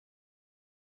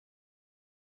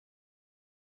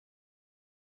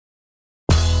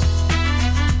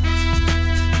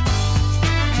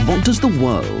What does the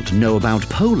world know about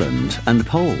Poland and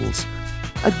Poles?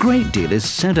 A great deal is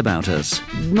said about us,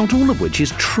 not all of which is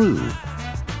true.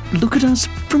 Look at us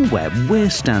from where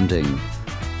we're standing.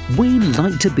 We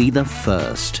like to be the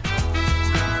first.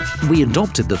 We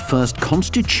adopted the first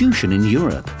constitution in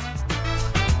Europe.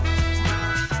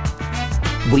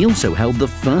 We also held the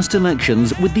first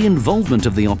elections with the involvement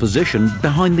of the opposition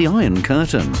behind the Iron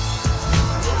Curtain.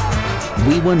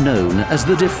 We were known as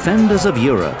the defenders of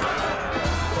Europe.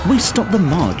 We stopped the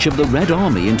march of the Red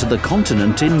Army into the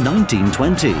continent in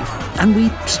 1920, and we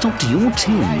stopped your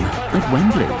team at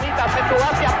Wembley.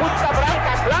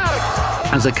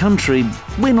 As a country,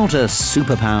 we're not a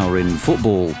superpower in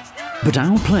football, but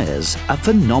our players are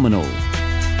phenomenal.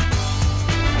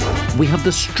 We have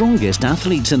the strongest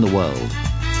athletes in the world.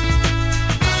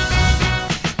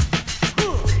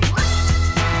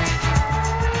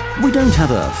 We don't have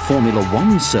a Formula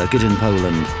One circuit in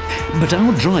Poland, but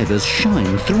our drivers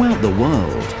shine throughout the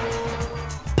world.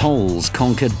 Poles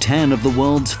conquered 10 of the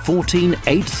world's 14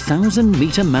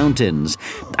 8,000-meter mountains,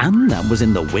 and that was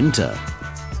in the winter.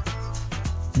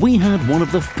 We had one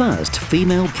of the first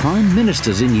female prime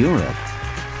ministers in Europe,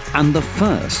 and the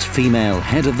first female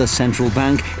head of the central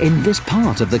bank in this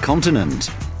part of the continent.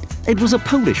 It was a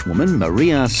Polish woman,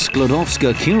 Maria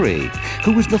Sklodowska-Curie,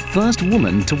 who was the first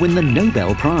woman to win the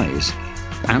Nobel Prize.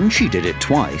 And she did it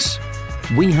twice.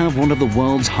 We have one of the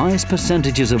world's highest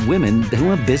percentages of women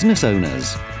who are business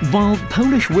owners, while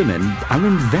Polish women are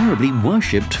invariably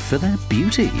worshipped for their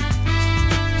beauty.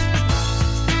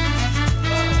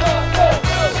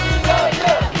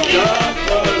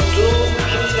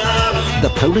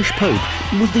 The Polish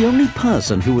Pope was the only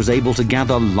person who was able to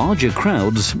gather larger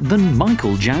crowds than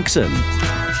Michael Jackson.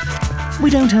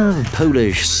 We don't have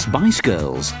Polish Spice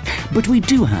Girls, but we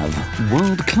do have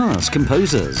world-class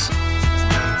composers.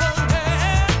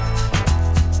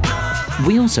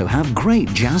 We also have great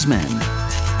jazzmen.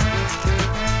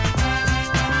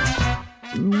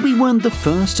 We weren't the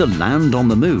first to land on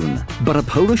the moon, but a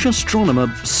Polish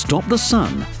astronomer stopped the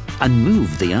sun and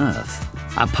moved the Earth.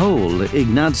 A Pole,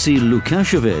 Ignacy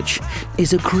Łukasiewicz,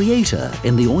 is a creator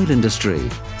in the oil industry.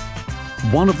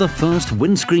 One of the first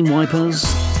windscreen wipers,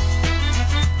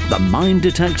 the mine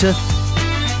detector,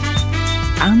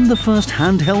 and the first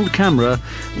handheld camera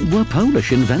were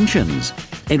Polish inventions.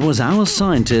 It was our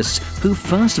scientists who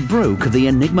first broke the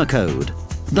Enigma code.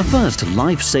 The first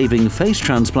life-saving face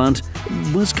transplant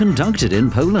was conducted in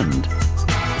Poland.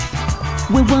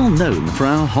 We're well known for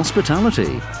our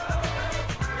hospitality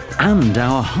and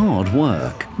our hard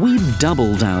work. We've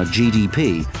doubled our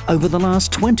GDP over the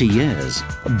last 20 years,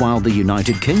 while the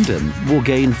United Kingdom will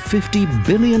gain £50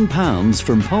 billion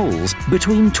from Poles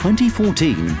between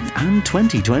 2014 and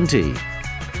 2020.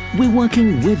 We're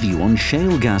working with you on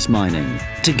shale gas mining.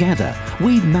 Together,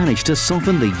 we've managed to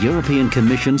soften the European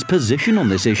Commission's position on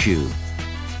this issue.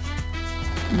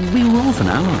 We were often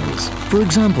allies. For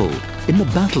example, in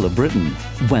the Battle of Britain,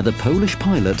 where the Polish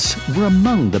pilots were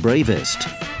among the bravest.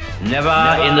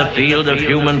 Never in the field of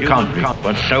human conflict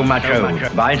was so much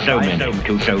owed by so many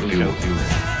to so few.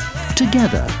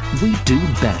 Together, we do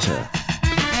better.